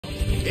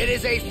It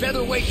is a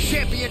featherweight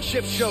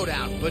championship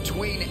showdown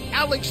between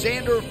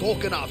Alexander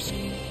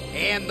Volkanovski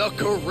and the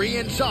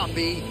Korean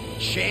zombie,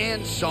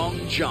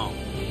 Jung.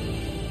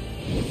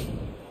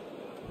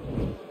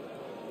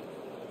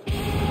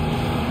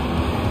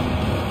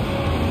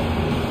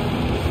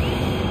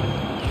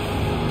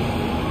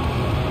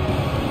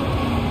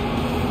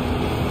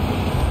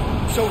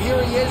 So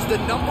here he is, the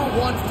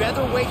 #1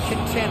 featherweight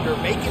contender,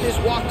 making his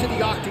walk to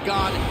the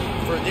octagon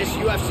for this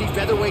UFC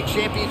featherweight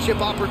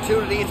championship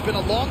opportunity. It's been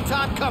a long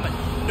time coming.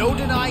 No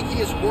denying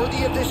he is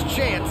worthy of this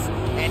chance,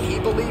 and he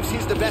believes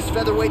he's the best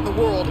featherweight in the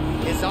world.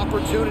 His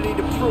opportunity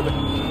to prove it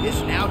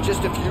is now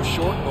just a few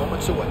short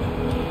moments away.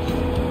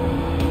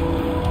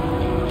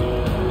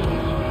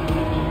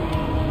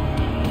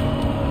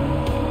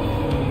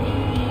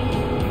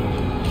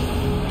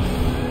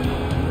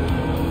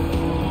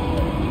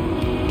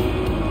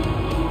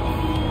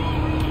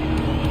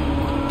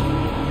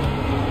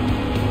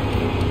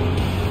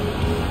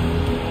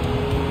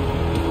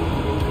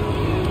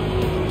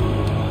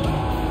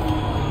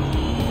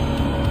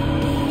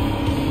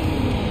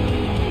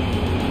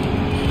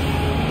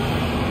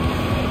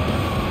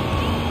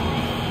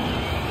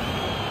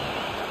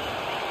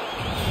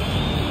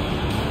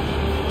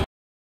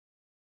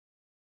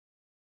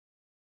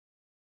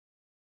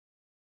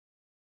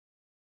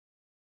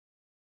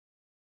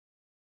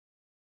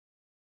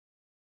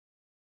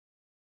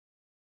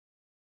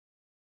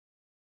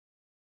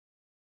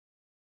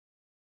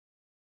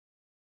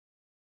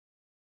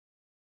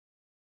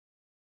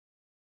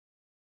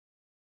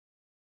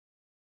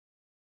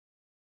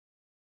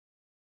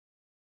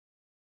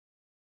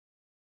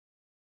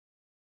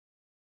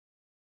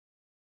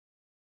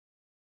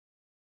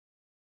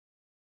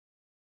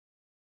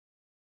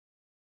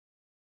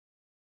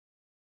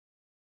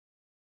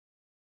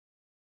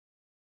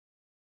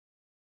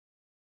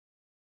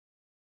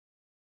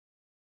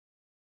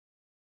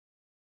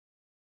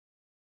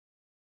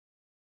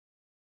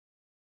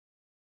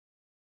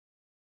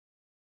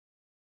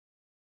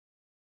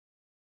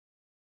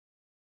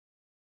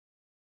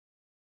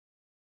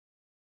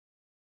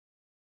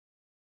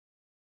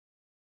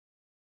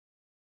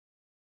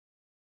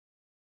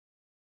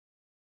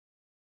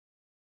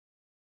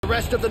 The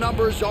rest of the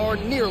numbers are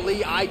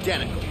nearly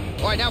identical.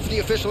 All right, now for the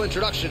official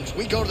introductions,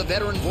 we go to the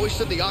veteran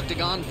voice of the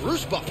Octagon,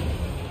 Bruce Buffer.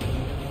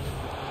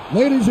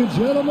 Ladies and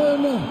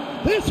gentlemen,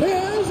 this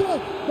is the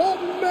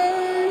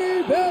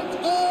main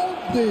event of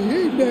the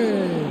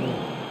evening.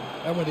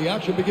 And when the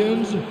action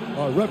begins,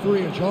 our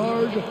referee in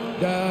charge,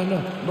 Dan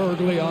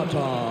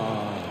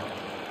Mergliata.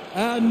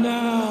 And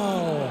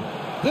now,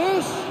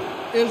 this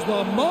is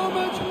the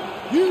moment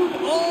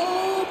you've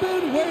all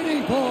been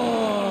waiting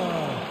for.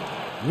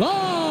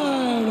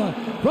 Live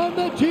from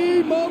the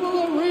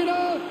T-Mobile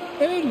Arena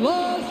in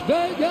Las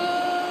Vegas,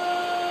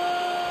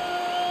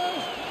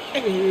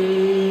 it's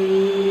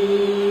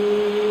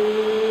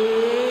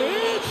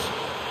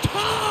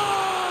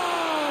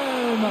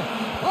time!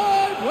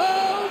 5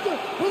 rounds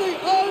for the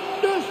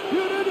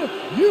undisputed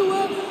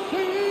UFC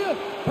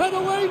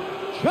Featherweight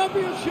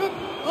Championship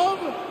of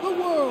the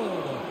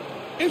world.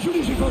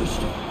 Introducing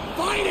first,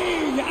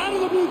 fighting out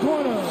of the blue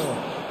corner.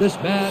 This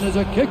man is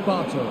a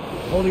kickboxer,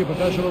 holding a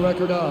professional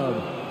record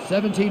of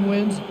 17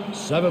 wins,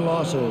 7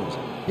 losses.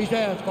 He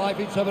stands 5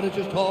 feet 7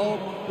 inches tall,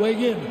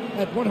 weighing in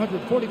at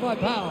 145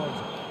 pounds.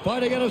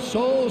 Fighting out of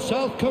Seoul,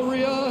 South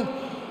Korea,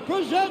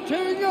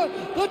 presenting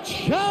the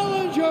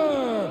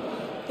challenger,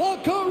 the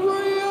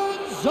Korean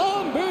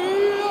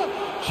zombie,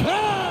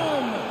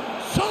 Jung.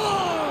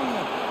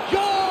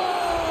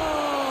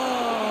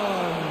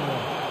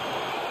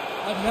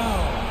 And now,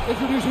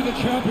 introducing the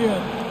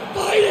champion,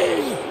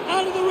 fighting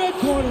out of the red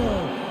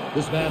corner.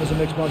 This man is a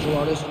mixed martial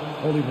artist,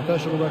 holding a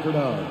professional record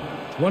of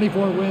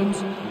 24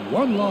 wins,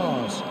 1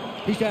 loss.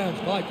 He stands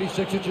 5 feet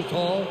 6 inches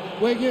tall,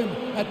 weighing in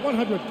at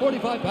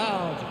 145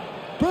 pounds.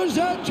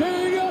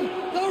 Presenting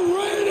the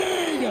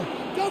reigning,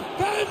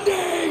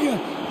 defending,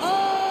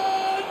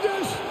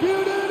 undisputed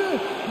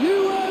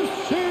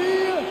UFC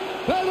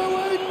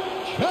featherweight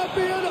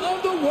champion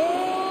of the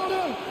world,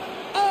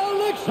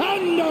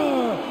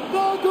 Alexander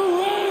the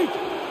Great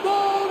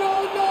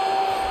Volkanovski.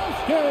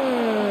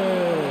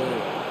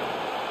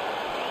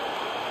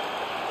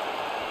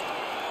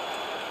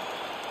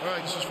 All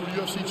right, this is for the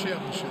UFC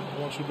Championship. I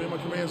want you to obey my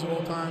commands at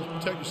all times,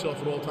 protect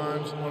yourself at all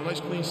times. I want a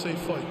nice, clean, safe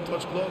fight.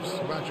 Touch gloves,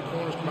 match your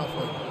corners, come out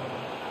fighting.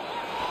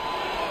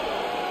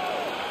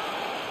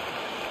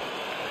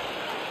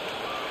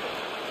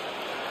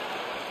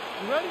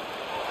 You ready?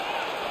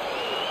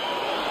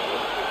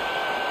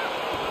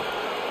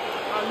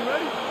 Are you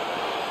ready?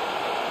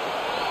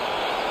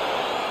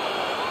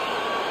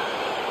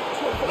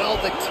 Well,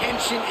 the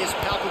tension is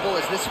palpable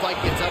as this fight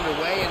gets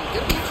underway, and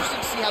it'll be interesting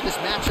to see how this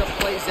matchup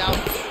plays out.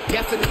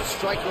 Definite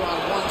striker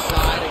on one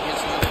side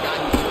against the other guy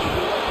who's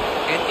more.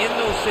 And in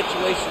those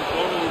situations,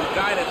 normally the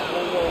guy that's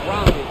more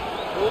well-rounded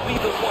will be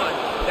the one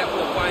that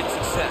will find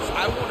success.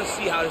 I want to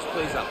see how this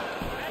plays out.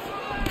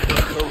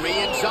 The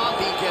Korean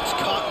zombie gets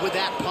caught with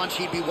that punch.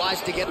 He'd be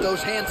wise to get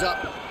those hands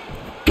up.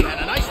 And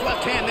a nice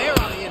left hand there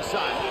on the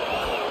inside.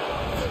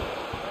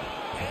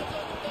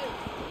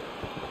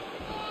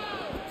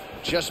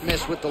 Just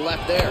missed with the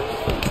left there.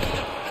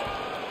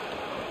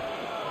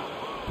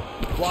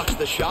 Blocks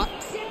the shot.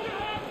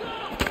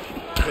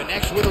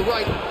 Connects with a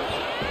right.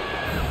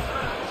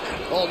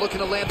 Oh, looking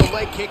to land the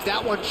leg kick.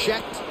 That one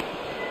checked.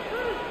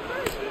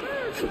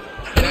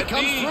 And he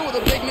comes through with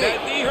a big knee.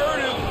 That knee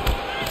hurt him.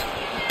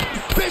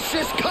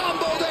 Vicious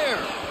combo there.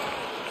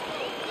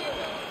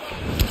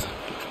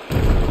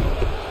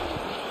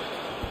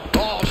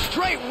 Oh,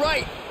 straight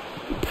right.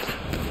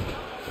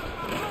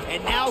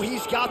 And now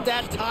he's got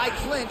that tie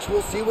clinch.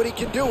 We'll see what he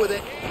can do with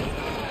it.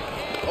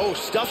 Oh,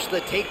 stuffs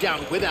the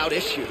takedown without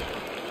issue.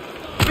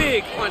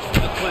 Big punch to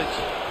the clinch.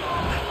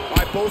 All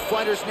right, both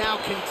fighters now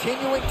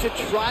continuing to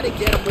try to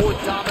get a more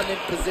dominant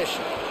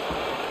position.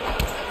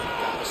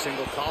 Got a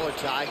single collar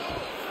tie.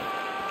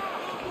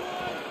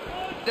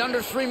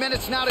 Under 3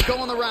 minutes now to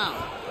go in the round.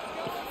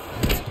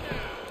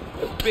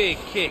 Big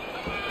kick.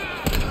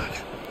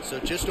 So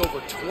just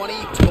over 20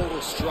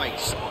 total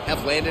strikes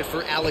have landed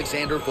for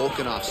Alexander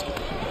Volkanovski.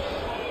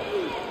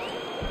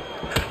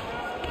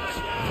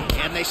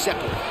 And they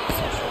separate.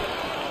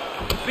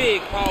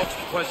 Big,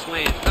 powerful punch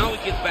lands. Now he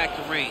gets back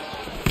to range.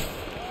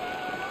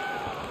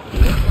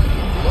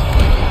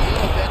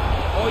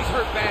 Oh, he's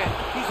hurt bad.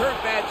 He's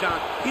hurt bad, John.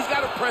 He's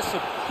got to press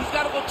him. He's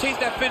got to go chase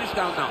that finish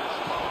down now.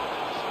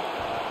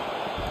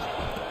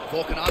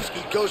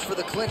 Volkanovski goes for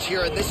the clinch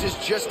here, and this is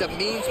just a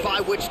means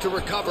by which to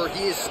recover.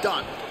 He is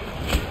stunned.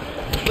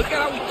 Look at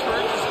how he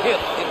turns his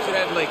hip into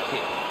that leg kick.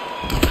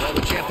 Well,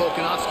 the champ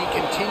Volkanovski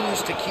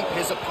continues to keep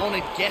his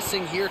opponent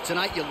guessing here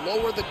tonight. You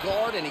lower the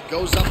guard, and he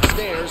goes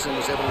upstairs and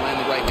was able to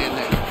land the right hand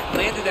there.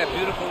 Landed that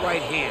beautiful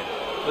right hand.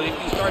 But if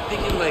you start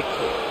thinking leg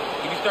kick,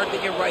 if you start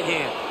thinking right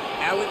hand,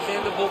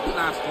 Alexander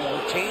Volkanovski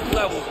will change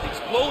levels,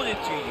 explode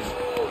into you.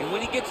 And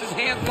when he gets his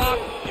hands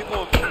locked, you're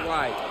going for the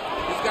ride.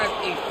 This guy's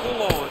a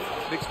full-on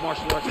mixed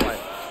martial arts fighter.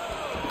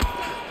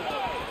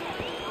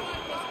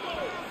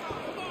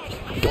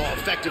 Oh,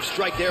 effective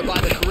strike there by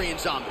the Korean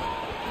Zombie.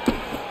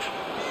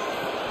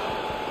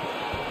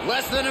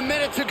 Less than a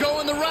minute to go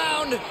in the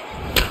round.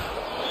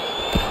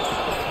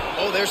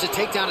 Oh, there's a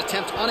takedown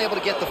attempt, unable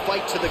to get the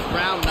fight to the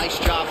ground. Nice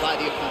job by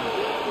the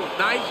opponent.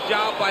 Nice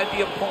job by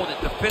the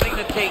opponent, defending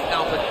the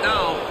takedown, but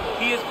now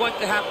he is going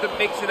to have to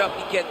mix it up.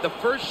 The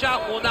first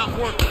shot will not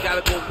work. You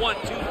got to go 1,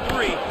 2, 3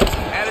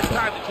 at a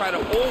time to try to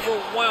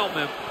overwhelm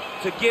him,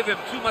 to give him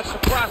too much to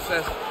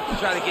process to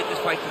try to get this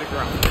fight to the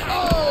ground.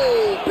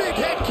 Oh, big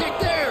head kick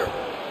there.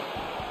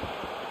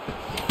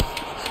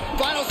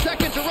 Final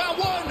seconds of round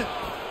 1.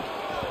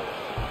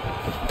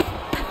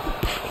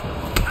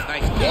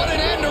 Nice. What an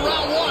end to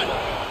round 1.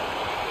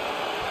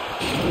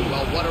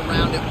 Well, what a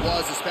round it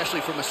was,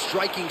 especially from a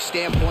striking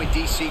standpoint.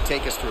 DC,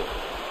 take us through.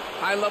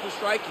 High-level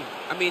striking.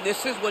 I mean,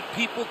 this is what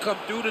people come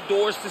through the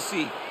doors to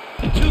see.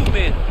 Two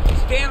men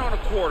stand on a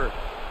quarter,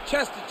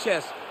 chest to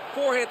chest,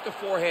 forehead to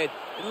forehead,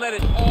 and let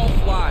it all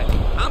fly.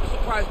 I'm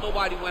surprised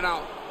nobody went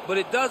out, but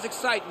it does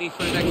excite me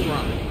for the next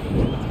round.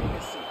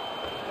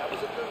 That was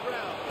a good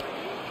round.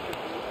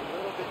 A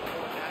little bit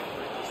more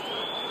accurate this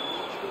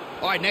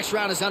time. All right, next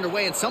round is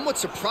underway, and somewhat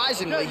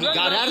surprisingly, he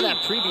got out of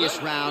that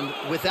previous round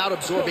without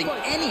absorbing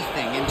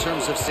anything in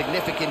terms of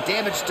significant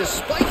damage,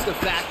 despite the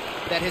fact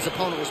that his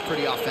opponent was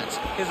pretty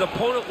offensive. His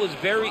opponent was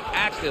very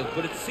active,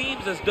 but it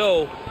seems as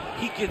though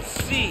he can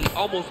see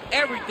almost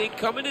everything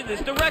coming in his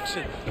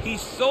direction.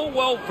 He's so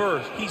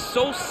well-versed, he's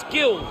so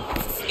skilled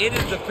in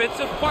his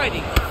defensive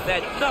fighting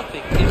that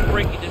nothing is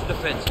breaking his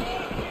defensive.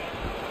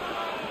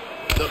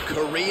 The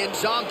Korean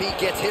Zombie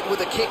gets hit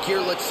with a kick here.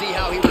 Let's see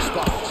how he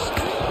responds.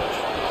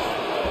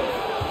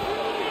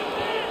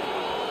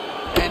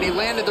 And he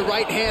landed the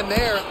right hand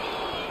there.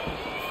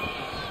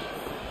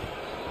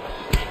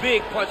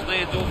 Big punch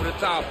lands over the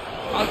top.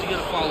 How's he going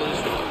to follow this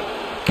one?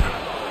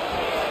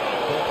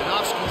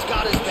 Volkanovski's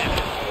got his back.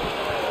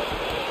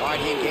 All right,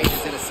 he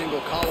engages in a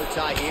single collar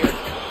tie here.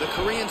 The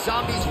Korean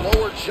Zombie's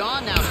lower jaw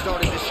now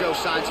starting to show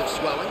signs of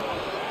swelling.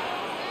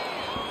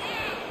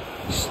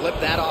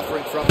 Slipped that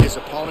offering from his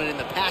opponent. In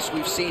the past,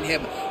 we've seen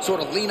him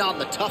sort of lean on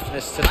the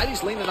toughness. Tonight,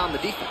 he's leaning on the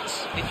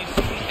defense. And you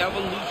see the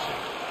evolution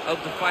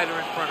of the fighter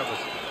in front of us.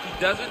 He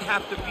doesn't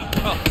have to be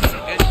tough.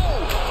 And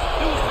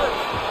dude's hurt.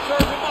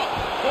 Serve him up.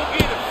 Go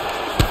get him.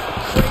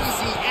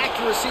 Crazy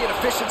accuracy and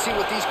efficiency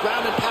with these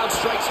ground and pound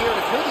strikes here. And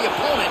if you're the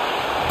opponent,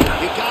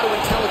 you got to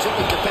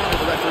intelligently defend, or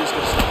the referee's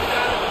going to stop. You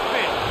got to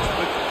defend.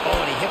 Oh,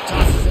 and he hip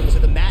tosses him to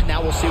the mat.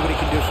 Now we'll see what he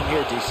can do from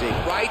here, DC.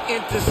 Right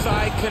into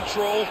side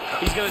control.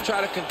 He's going to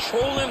try to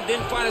control him,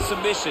 then find a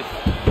submission.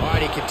 All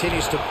right, he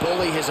continues to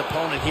bully his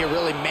opponent here,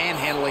 really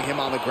manhandling him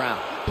on the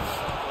ground.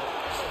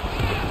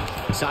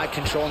 Side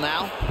control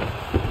now.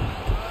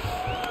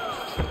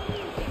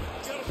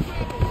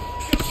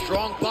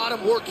 Strong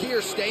bottom work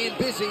here, staying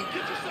busy.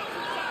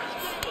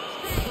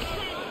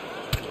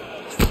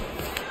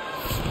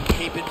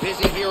 Keeping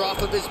busy here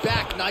off of his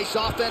back. Nice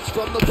offense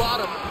from the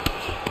bottom.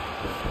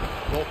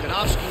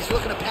 Volkanovski's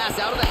looking to pass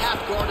out of the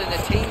half guard and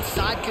attain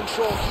side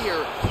control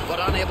here, but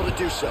unable to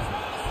do so.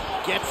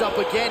 Gets up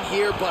again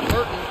here, but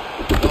hurting.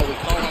 Oh, we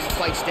call on the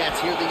fight stats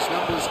here. These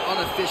numbers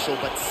unofficial,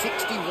 but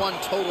 61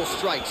 total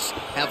strikes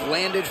have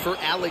landed for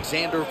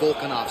Alexander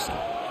Volkanovski.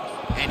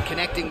 And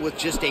connecting with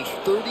just a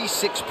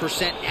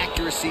 36%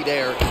 accuracy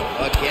there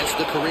against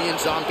the Korean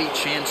zombie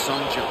Chan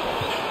Sung-jung.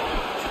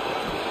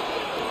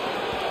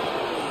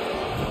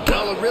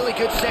 Well, a really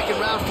good second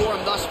round for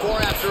him thus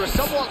far. After a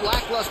somewhat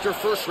lackluster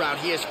first round,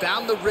 he has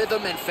found the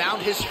rhythm and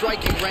found his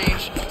striking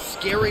range.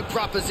 Scary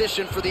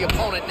proposition for the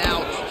opponent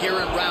now here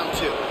in round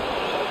 2.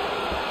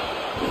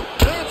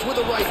 Lands with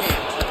a right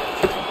hand.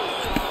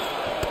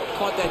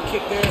 Caught that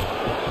kick there.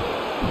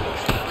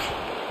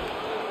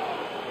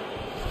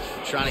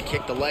 Trying to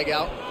kick the leg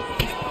out.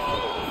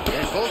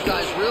 And both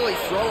guys really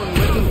throwing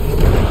with him.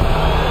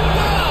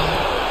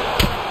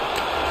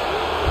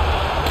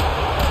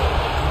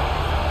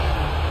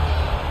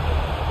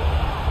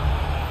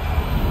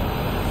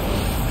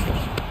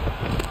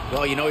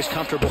 Well, you know he's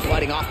comfortable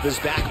fighting off his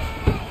back.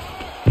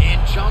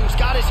 And Jung's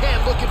got his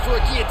hand looking for a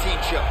guillotine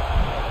choke.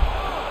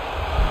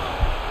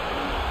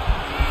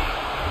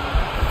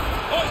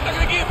 Oh, he's not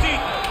going to guillotine.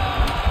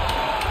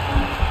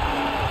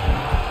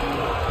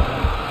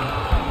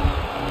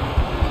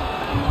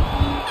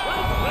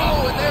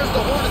 Oh, and there's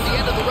the horn at the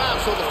end of the round.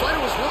 So the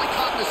fighter was really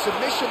caught in a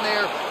submission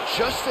there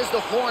just as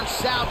the horn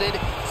sounded.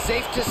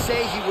 Safe to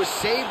say he was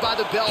saved by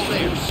the bell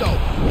there. So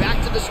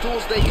back to the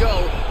stools they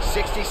go.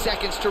 60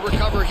 seconds to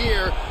recover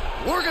here.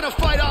 We're going to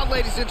fight on,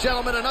 ladies and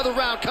gentlemen. Another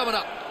round coming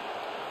up.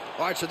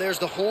 All right, so there's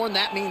the horn.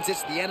 That means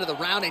it's the end of the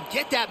round. And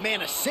get that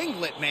man a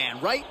singlet,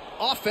 man, right?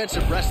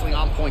 Offensive wrestling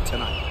on point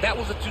tonight. That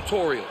was a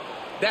tutorial.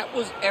 That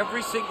was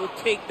every single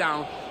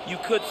takedown you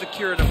could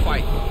secure in a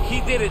fight.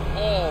 He did it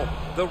all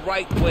the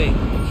right way.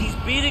 He's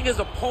beating his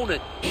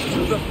opponent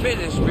to the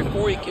finish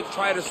before he can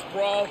try to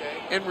sprawl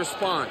and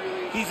respond.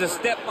 He's a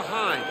step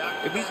behind.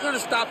 If he's going to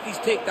stop these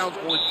takedowns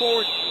going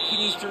forward, he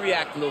needs to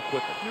react a little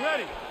quicker. You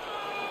ready?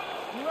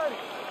 You ready?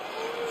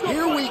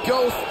 Here we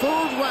go,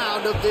 third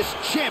round of this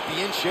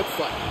championship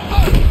fight.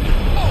 Oh,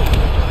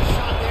 a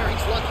shot there.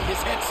 He's lucky his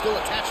head's still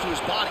attached to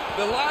his body.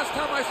 The last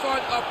time I saw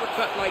an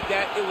uppercut like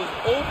that, it was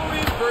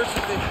Overeem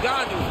versus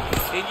Ngannou.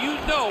 And you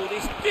know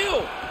they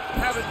still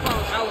haven't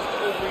found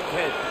Alistair Overeem's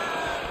head.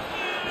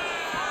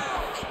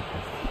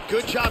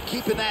 Good job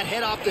keeping that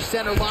head off the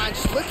center line.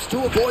 Slips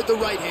to avoid the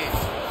right hand.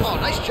 Oh,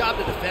 nice job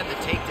to defend the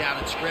takedown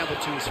and scramble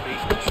to his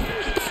feet.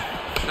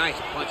 Nice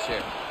punch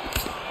there.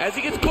 As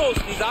he gets close,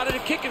 he's out of the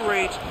kicking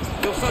range,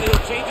 he'll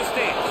change his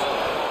stance.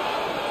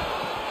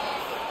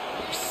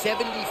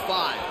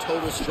 75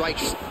 total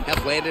strikes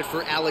have landed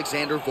for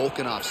Alexander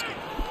Volkanovski.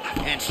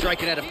 And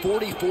striking at a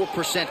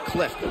 44%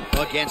 clip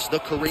against the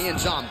Korean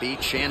zombie,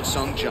 Chan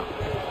Sung-jung.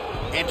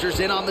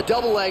 Enters in on the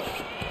double leg.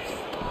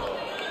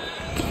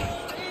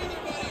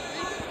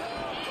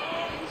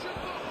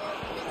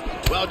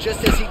 Well,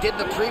 just as he did in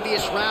the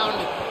previous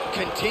round,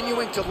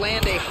 continuing to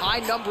land a high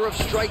number of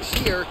strikes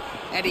here,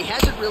 and he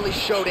hasn't really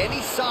showed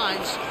any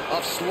signs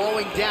of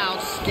slowing down.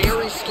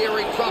 Scary,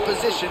 scary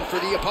proposition for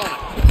the opponent.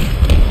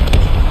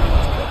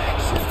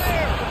 Connection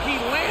there. He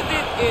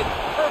landed it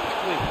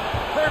perfectly.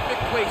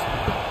 Perfect placement.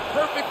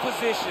 Perfect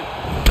position.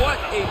 What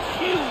a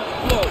huge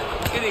blow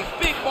in a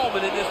big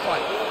moment in this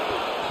fight.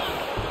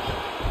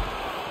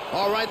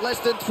 All right, less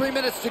than 3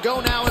 minutes to go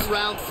now in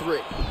round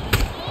 3.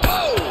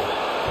 Oh!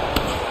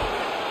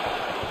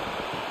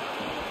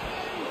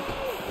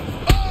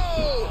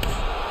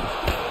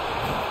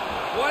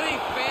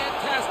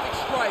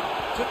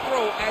 To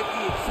throw at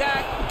the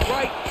exact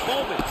right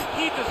moment.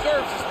 He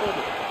deserves this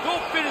moment.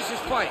 Don't finish this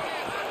fight.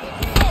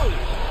 Oh!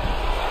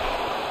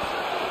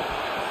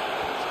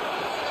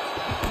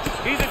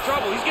 He's in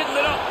trouble. He's getting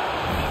lit up.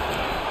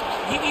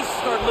 He needs to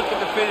start looking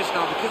to finish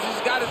now because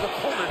he's got his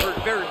opponent hurt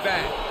very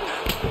bad.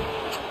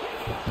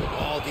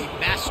 Oh, the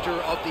master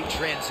of the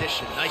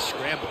transition. Nice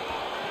scramble.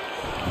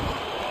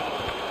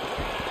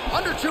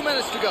 Under 2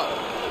 minutes to go.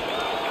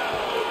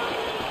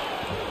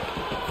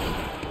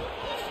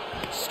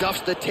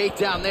 Stuffs the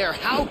takedown there.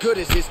 How good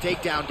is his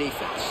takedown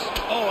defense?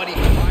 Oh, and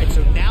all right,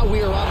 so now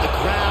we are on the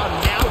ground.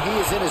 Now he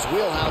is in his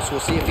wheelhouse. We'll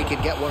see if he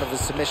can get one of his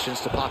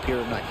submissions to pop here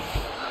tonight.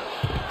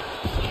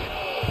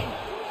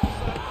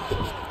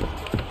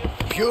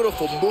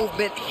 Beautiful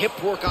movement, hip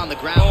work on the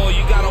ground. Oh,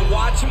 you got to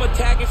watch him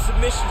attacking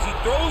submissions. He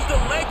throws the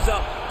legs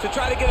up to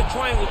try to get a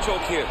triangle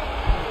choke here.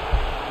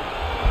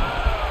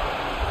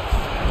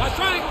 Watch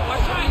triangle,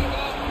 watch triangle.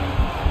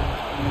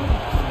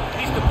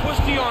 Needs to push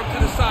the arm to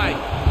the side.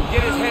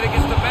 Get his head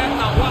against the back,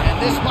 now what?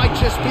 And this might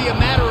just be a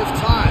matter of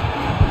time.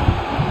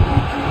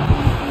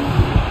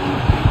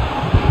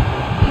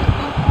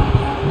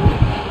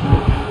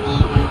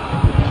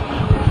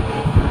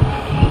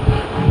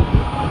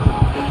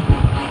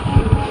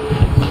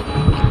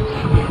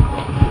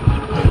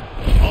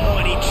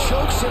 Oh, and he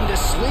chokes him to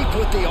sleep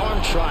with the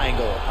arm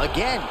triangle.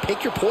 Again,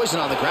 pick your poison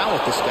on the ground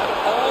with this guy.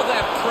 All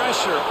that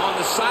pressure on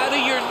the side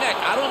of your neck.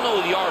 I don't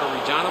know the artery,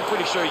 John. I'm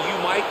pretty sure you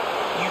might.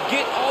 You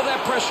get all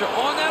that pressure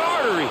on that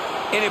artery,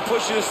 and it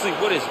pushes you to sleep.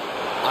 What is it?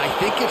 I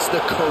think it's the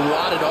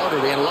carotid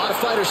artery, and a lot of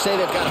fighters say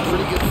they've got a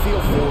pretty good feel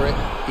for it.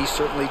 He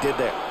certainly did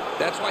there.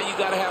 That's why you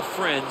got to have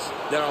friends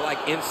that are like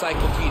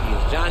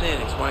encyclopedias. John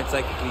Ennis, my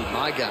encyclopedia.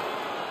 My God.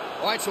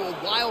 All right, so a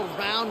wild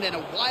round and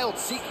a wild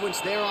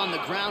sequence there on the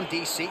ground,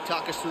 DC.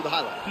 Talk us through the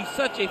highlight. He's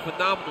such a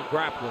phenomenal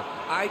grappler.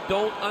 I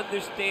don't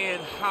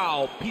understand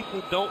how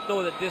people don't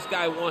know that this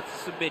guy wants to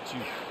submit you.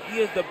 He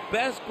is the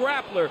best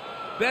grappler,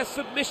 best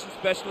submission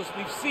specialist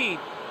we've seen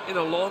in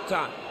a long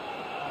time.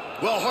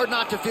 Well, hard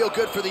not to feel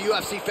good for the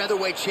UFC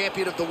Featherweight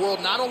Champion of the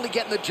world, not only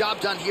getting the job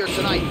done here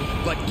tonight,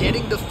 but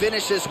getting the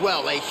finish as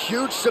well. A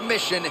huge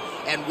submission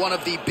and one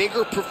of the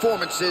bigger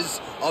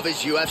performances of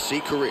his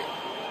UFC career.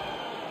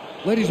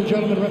 Ladies and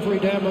gentlemen, referee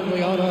Dan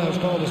Mergliana has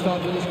called a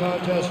stop to this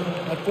contest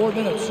at 4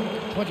 minutes,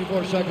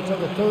 24 seconds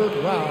of the third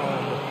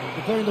round,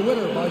 declaring the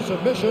winner by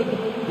submission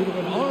due to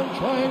an arm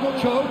triangle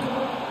choke,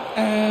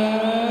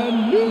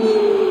 and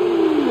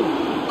new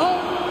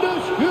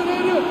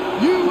undisputed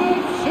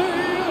UFC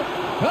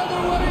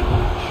Featherweight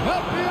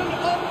Champion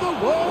of the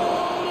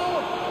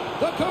world,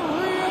 the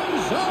Korean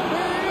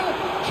zombie,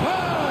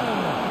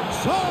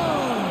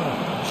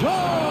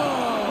 Jung.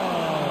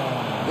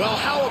 Well,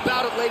 how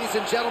about it, ladies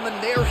and gentlemen?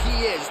 There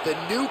he is, the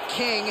new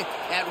king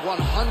at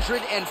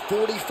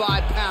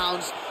 145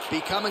 pounds,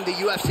 becoming the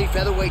UFC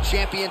Featherweight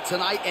Champion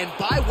tonight, and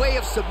by way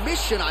of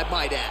submission, I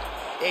might add.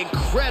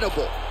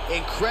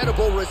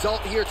 Incredible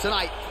result here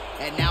tonight.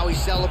 And now he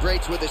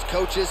celebrates with his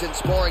coaches and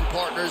sparring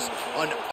partners an